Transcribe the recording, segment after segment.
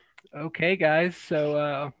Okay, guys.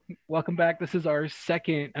 Welcome back. This is our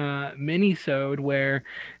second mini-sode where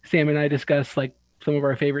Sam and I discuss like some of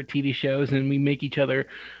our favorite TV shows, and we make each other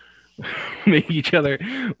make each other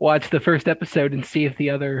watch the first episode and see if the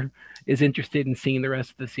other is interested in seeing the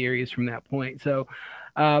rest of the series from that point.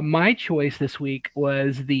 My choice this week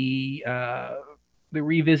was the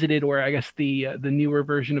revisited, or I guess the newer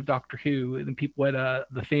version of Doctor Who, and people what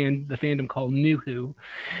the fandom call New Who.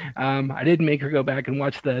 I didn't make her go back and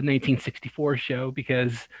watch the 1964 show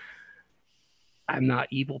because I'm not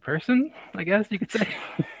evil person, I guess you could say.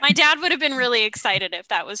 My dad would have been really excited if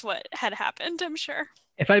that was what had happened, I'm sure.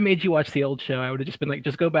 If I made you watch the old show, I would have just been like,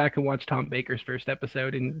 just go back and watch Tom Baker's first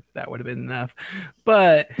episode, and that would have been enough.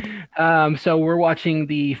 But so we're watching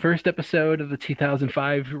the first episode of the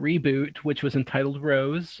 2005 reboot, which was entitled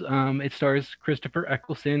Rose. It stars Christopher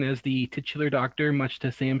Eccleston as the titular doctor, much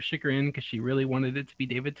to Sam's chagrin, because she really wanted it to be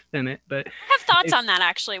David Tennant. But I have thoughts it, on that,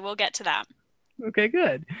 actually. We'll get to that. okay,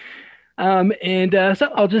 good.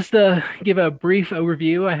 So I'll just give a brief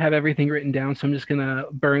overview. I have everything written down, so I'm just gonna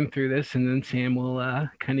burn through this, and then Sam will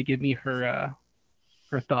kind of give me her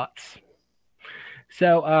thoughts.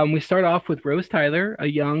 We start off with Rose Tyler, a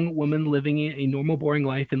young woman living a normal, boring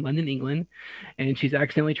life in London, England, and she's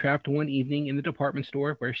accidentally trapped one evening in the department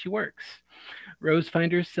store where she works. Rose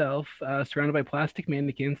finds herself surrounded by plastic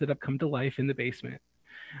mannequins that have come to life in the basement.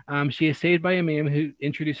 She is saved by a man who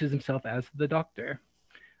introduces himself as the Doctor.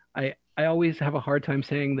 I always have a hard time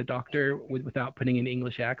saying the doctor without putting an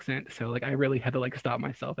English accent. So like I really had to like stop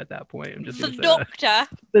myself at that point. I'm just The gonna say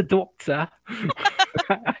doctor. the doctor.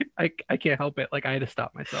 I can't help it. Like I had to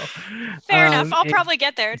stop myself. Fair enough. I'll And probably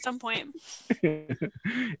get there at some point.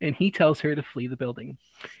 and he tells her to flee the building.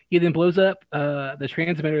 He then blows up the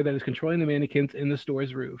transmitter that is controlling the mannequins in the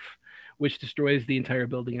store's roof, which destroys the entire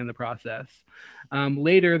building in the process.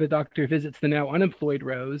 Later, the doctor visits the now unemployed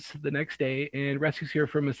Rose the next day and rescues her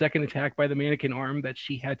from a second attack by the mannequin arm that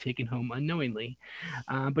she had taken home unknowingly.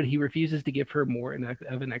 But he refuses to give her more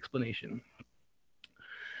of an explanation.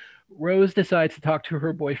 Rose decides to talk to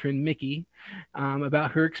her boyfriend Mickey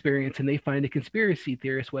about her experience, and they find a conspiracy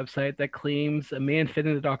theorist website that claims a man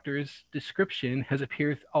fitting the doctor's description has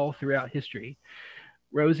appeared all throughout history.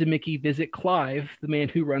 Rose and Mickey visit Clive, the man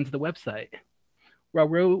who runs the website.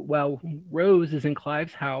 While Rose is in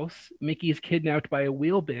Clive's house, Mickey is kidnapped by a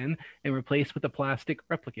wheel bin and replaced with a plastic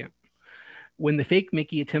replicant. When the fake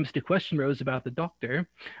Mickey attempts to question Rose about the doctor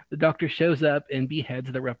shows up and beheads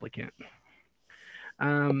the replicant.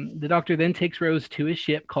 The doctor then takes Rose to his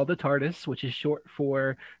ship called the TARDIS, which is short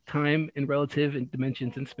for time and relative and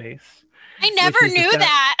dimensions in space, I which never is knew just out.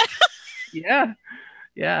 that. Yeah,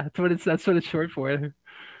 yeah, that's what it's short for.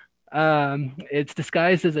 It's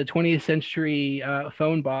disguised as a 20th century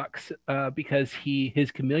phone box because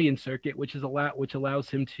his chameleon circuit, which allows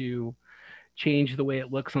him to change the way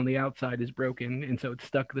it looks on the outside, is broken, and so it's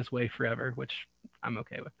stuck this way forever, which I'm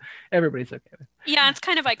okay with. Everybody's okay with. Yeah, it's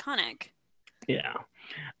kind of iconic. Yeah.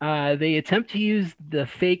 They attempt to use the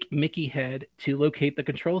fake Mickey head to locate the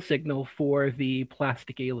control signal for the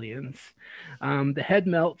plastic aliens. The head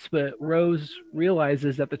melts, but Rose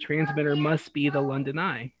realizes that the transmitter must be the London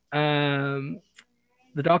Eye.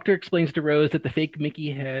 The doctor explains to Rose that the fake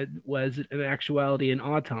Mickey head was in actuality an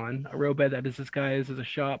Auton, a robot that is disguised as a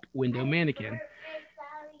shop window mannequin.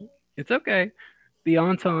 It's okay. The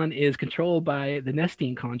Auton is controlled by the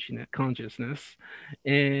Nestine consciousness,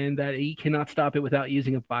 and that he cannot stop it without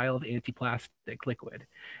using a vial of anti-plastic liquid.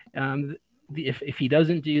 If he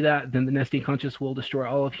doesn't do that, then the Nestine conscious will destroy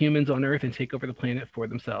all of humans on Earth and take over the planet for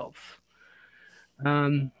themselves.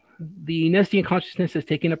 The Nestian consciousness has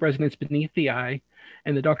taken up residence beneath the eye,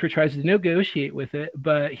 and the doctor tries to negotiate with it,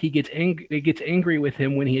 but it gets angry with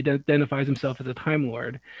him when he identifies himself as a Time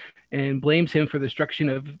Lord, and blames him for the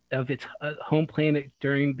destruction of its home planet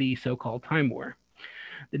during the so-called Time War.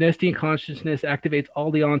 The Nestian consciousness activates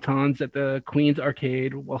all the Autons at the Queen's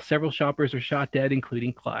Arcade, while several shoppers are shot dead,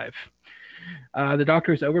 including Clive. The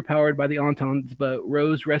doctor is overpowered by the Autons, but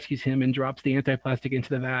Rose rescues him and drops the anti-plastic into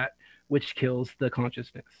the vat, which kills the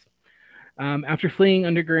consciousness. After fleeing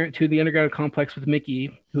underground to the underground complex with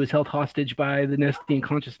Mickey, who is held hostage by the Nestian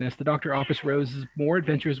consciousness, the doctor offers Rose more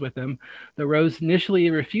adventures with him. Though Rose initially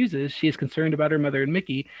refuses, she is concerned about her mother and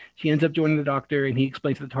Mickey. She ends up joining the doctor, and he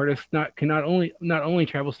explains that the TARDIS not only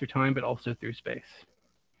travels through time but also through space.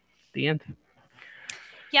 The end.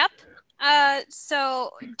 Yep.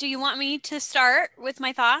 So do you want me to start with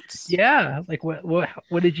my thoughts? Yeah, like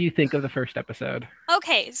what did you think of the first episode?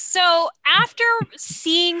 Okay, so after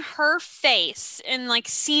seeing her face in like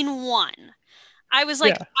scene one, I was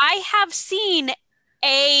like, Yeah. I have seen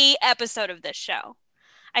a episode of this show.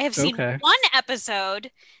 I have seen Okay. one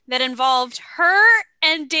episode that involved her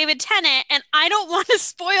and David Tennant, and I don't want to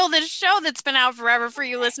spoil this show that's been out forever for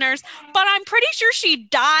you listeners, but I'm pretty sure she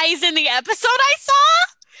dies in the episode I saw.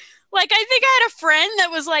 Like, I think I had a friend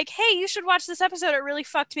that was like, hey, you should watch this episode. It really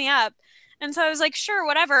fucked me up. And so I was like, sure,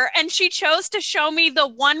 whatever. And she chose to show me the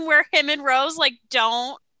one where him and Rose like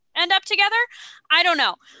don't end up together. I don't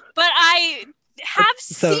know. But I have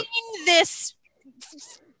So seen this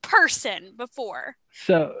person before.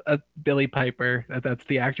 Billy Piper, that's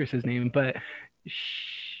the actress's name, but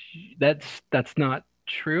that's not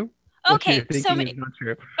true. What Okay, you're thinking is not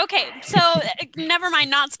true. never mind,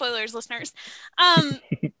 not spoilers, listeners. Um,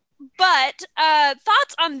 but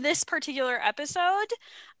thoughts on this particular episode?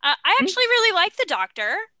 I Hmm? actually really like the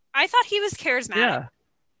Doctor. I thought he was charismatic. Yeah,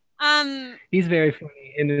 Um, he's very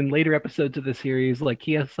funny. And in later episodes of the series, like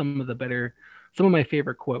he has some of my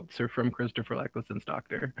favorite quotes are from Christopher Eccleston's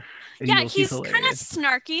Doctor, and yeah, he's he's kind of hilarious.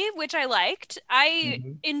 snarky, which I liked. I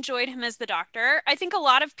Hmm. enjoyed him as the Doctor. I think a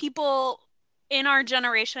lot of people in our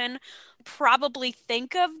generation probably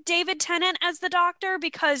think of David Tennant as the Doctor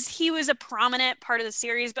because he was a prominent part of the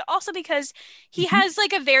series, but also because he Hmm. has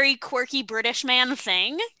like a very quirky British man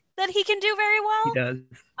thing that he can do very He well. does.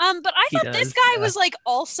 But I He thought this does. guy Yeah. was like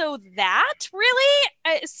also that,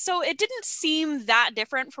 really. So it didn't seem that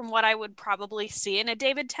different from what I would probably see in a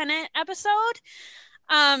David Tennant episode.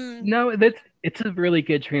 Um, No, that's it's a really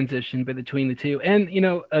good transition between the two. And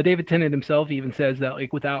David Tennant himself even says that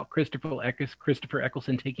like without Christopher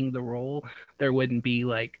Eccleston taking the role, there wouldn't be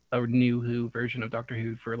like a new Who version of Doctor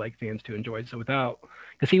Who for like fans to enjoy. So without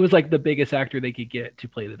because he was like the biggest actor they could get to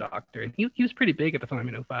play the Doctor, and he was pretty big at the time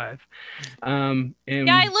in '05.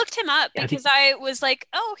 yeah, I And looked him up yeah, I think because I was like,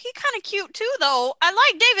 oh, he kind of cute too, though. I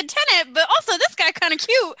like David Tennant, but also this guy kind of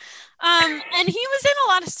cute. And he was in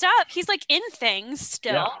a lot of stuff. He's like in things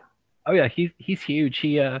yeah. still. Oh yeah, he's huge.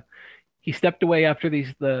 He stepped away after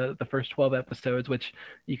the first 12 episodes, which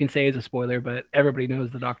you can say is a spoiler, but everybody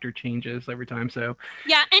knows the Doctor changes every time. So,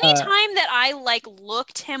 Yeah, uh, anytime that I like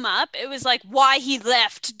looked him up, it was like why he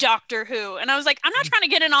left Doctor Who. And I was like, I'm not trying to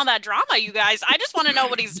get in all that drama, you guys. I just want to know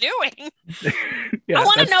what he's doing. I yeah,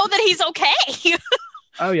 want to that's know that he's okay.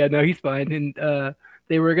 oh yeah, no, he's fine. And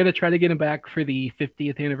they were gonna try to get him back for the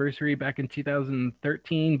 50th anniversary back in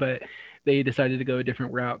 2013, but they decided to go a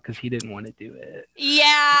different route because he didn't want to do it.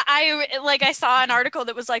 Yeah, I saw an article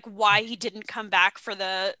that was like why he didn't come back for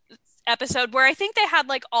the episode where I think they had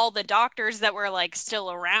like all the doctors that were like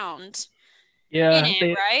still around in Yeah, it,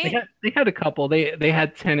 they right? had a couple. They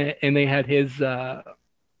had Tennant and they had his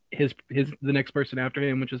the next person after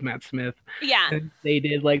him, which was Matt Smith. Yeah. And they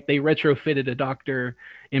did like they retrofitted a doctor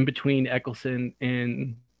in between Eccleston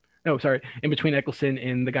and no, sorry, in between Eccleston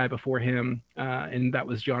and the guy before him, and that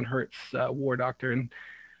was John Hurt's war doctor. And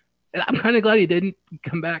I'm kind of glad he didn't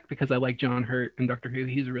come back because I like John Hurt and Doctor Who.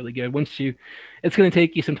 He's really good. It's going to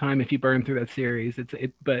take you some time if you burn through that series.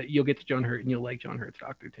 But you'll get to John Hurt and you'll like John Hurt's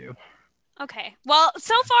Doctor too. Okay. Well,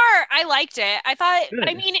 so far I liked it. I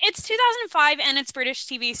Good. mean, it's 2005 and it's British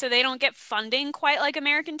TV, so they don't get funding quite like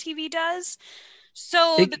American TV does.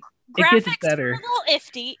 So the It it gets graphics are better. a little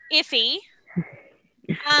iffy.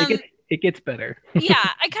 It Um, gets better. yeah,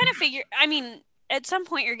 I kind of figure, I mean, at some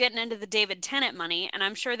point you're getting into the David Tennant money, and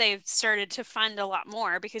I'm sure they've started to fund a lot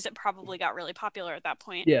more because it probably got really popular at that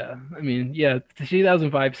point. Yeah, I mean, yeah, the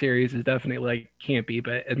 2005 series is definitely like campy,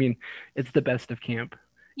 but I mean, it's the best of camp.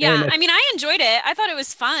 And Yeah, I mean, I enjoyed it. I thought it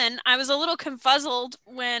was fun. I was a little confuzzled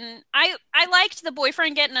when I liked the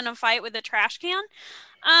boyfriend getting in a fight with a trash can.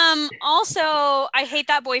 Also, I hate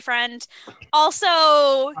that boyfriend.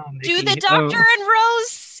 Also, do the Mickey, doctor and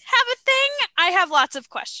Rose have a thing? I have lots of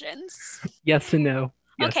questions. yes and no,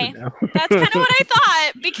 yes Okay, and no. that's kind of what I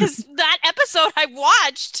thought because that episode I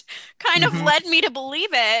watched kind of Hmm. led me to believe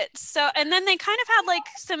it. So, and then they kind of had like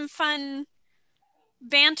some fun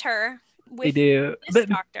banter They with do, this but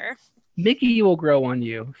doctor. Mickey will grow on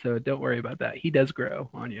you, so don't worry about that. He does grow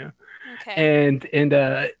on you, Okay. and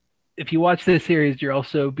if you watch this series, you're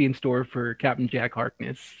also being stored for Captain Jack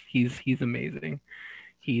Harkness. He's amazing.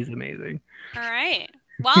 He's amazing. All right.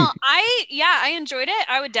 Well, I enjoyed it.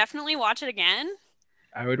 I would definitely watch it again.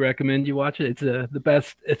 I would recommend you watch it. It's the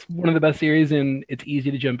best. It's one of the best series, and it's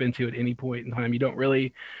easy to jump into at any point in time. You don't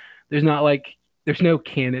really. There's not like there's no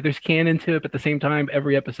canon. There's canon to it, but at the same time,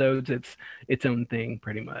 every episode's its own thing,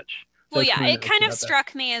 pretty much. So Well, it's yeah, kind it of nice kind of about that.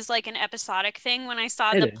 struck me as like an episodic thing when I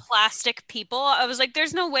saw It the is. plastic people. I was like,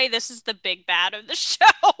 there's no way this is the big bad of the show.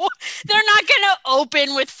 They're not gonna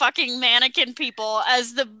open with fucking mannequin people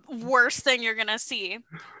as the worst thing you're gonna see.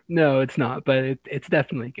 No, it's not, but it's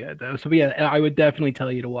definitely good though. So yeah, I would definitely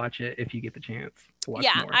tell you to watch it if you get the chance to watch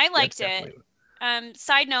Yeah, more. I That's liked it. definitely.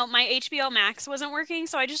 Side note, my HBO Max wasn't working,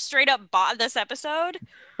 so I just straight up bought this episode.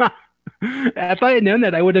 If I had known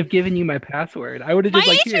that, I would have given you my password. I would have My just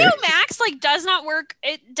like, here. HBO Max like does not work.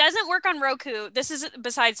 It doesn't work on Roku. This is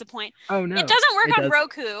besides the point. Oh It no, doesn't work it on does.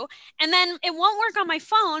 Roku, and then it won't work on my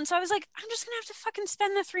phone. So I was like, I'm just gonna have to fucking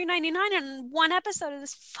spend the $3.99 on one episode of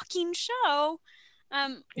this fucking show.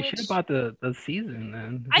 You should have Which bought the season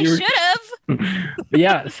then. If I you should have. were, but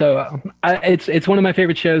yeah. So it's one of my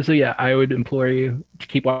favorite shows. So yeah, I would implore you to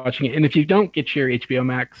keep watching it. And if you don't get your HBO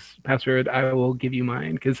Max password, I will give you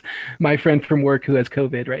mine because my friend from work who has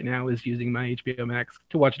COVID right now is using my HBO Max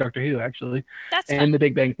to watch Doctor Who actually, That's and fun. The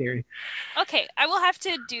Big Bang Theory. Okay, I will have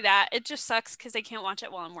to do that. It just sucks because I can't watch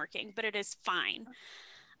it while I'm working, but it is fine.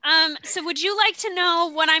 So would you like to know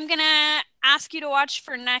what I'm gonna ask you to watch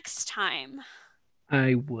for next time?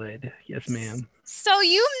 I would. Yes, ma'am. So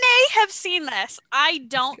you may have seen this. I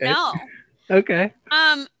don't Okay. know. Okay.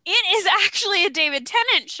 It is actually a David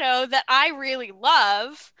Tennant show that I really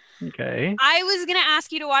love. Okay. I was gonna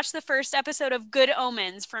ask you to watch the first episode of Good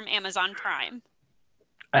Omens from Amazon Prime.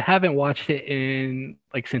 I haven't watched it in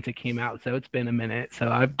like since it came out, so it's been a minute. So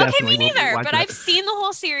I Okay, definitely me will neither, watch but it. I've seen the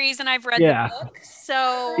whole series and I've read the Yeah. book.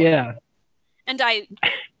 So, Yeah. and I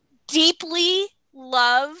deeply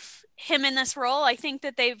love him in this role. I think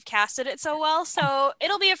that they've casted it so well. So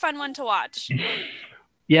it'll be a fun one to watch.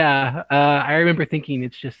 Yeah. I remember thinking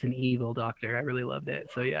it's just an evil doctor. I really loved it.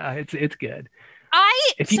 So yeah, it's good.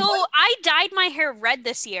 If you I dyed my hair red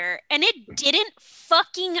this year and it didn't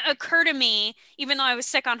fucking occur to me, even though I was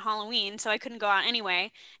sick on Halloween, so I couldn't go out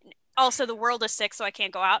anyway. Also, the world is sick, so I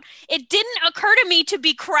can't go out. It didn't occur to me to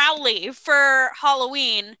be Crowley for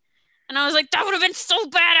Halloween. And I was like, that would have been so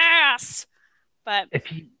badass. But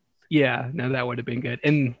if you yeah, no, that would have been good.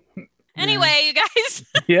 And yeah. anyway, you guys,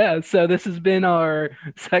 Yeah, so this has been our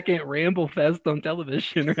second Ramble Fest on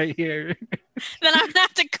television right here. then I'm gonna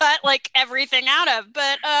have to cut like everything out of.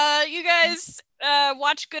 But you guys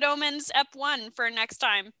watch Good Omens Ep 1 for next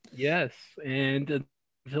time. Yes, and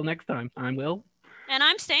until next time, I'm Will. And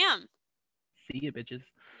I'm Sam. See you, bitches.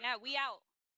 Yeah, we out.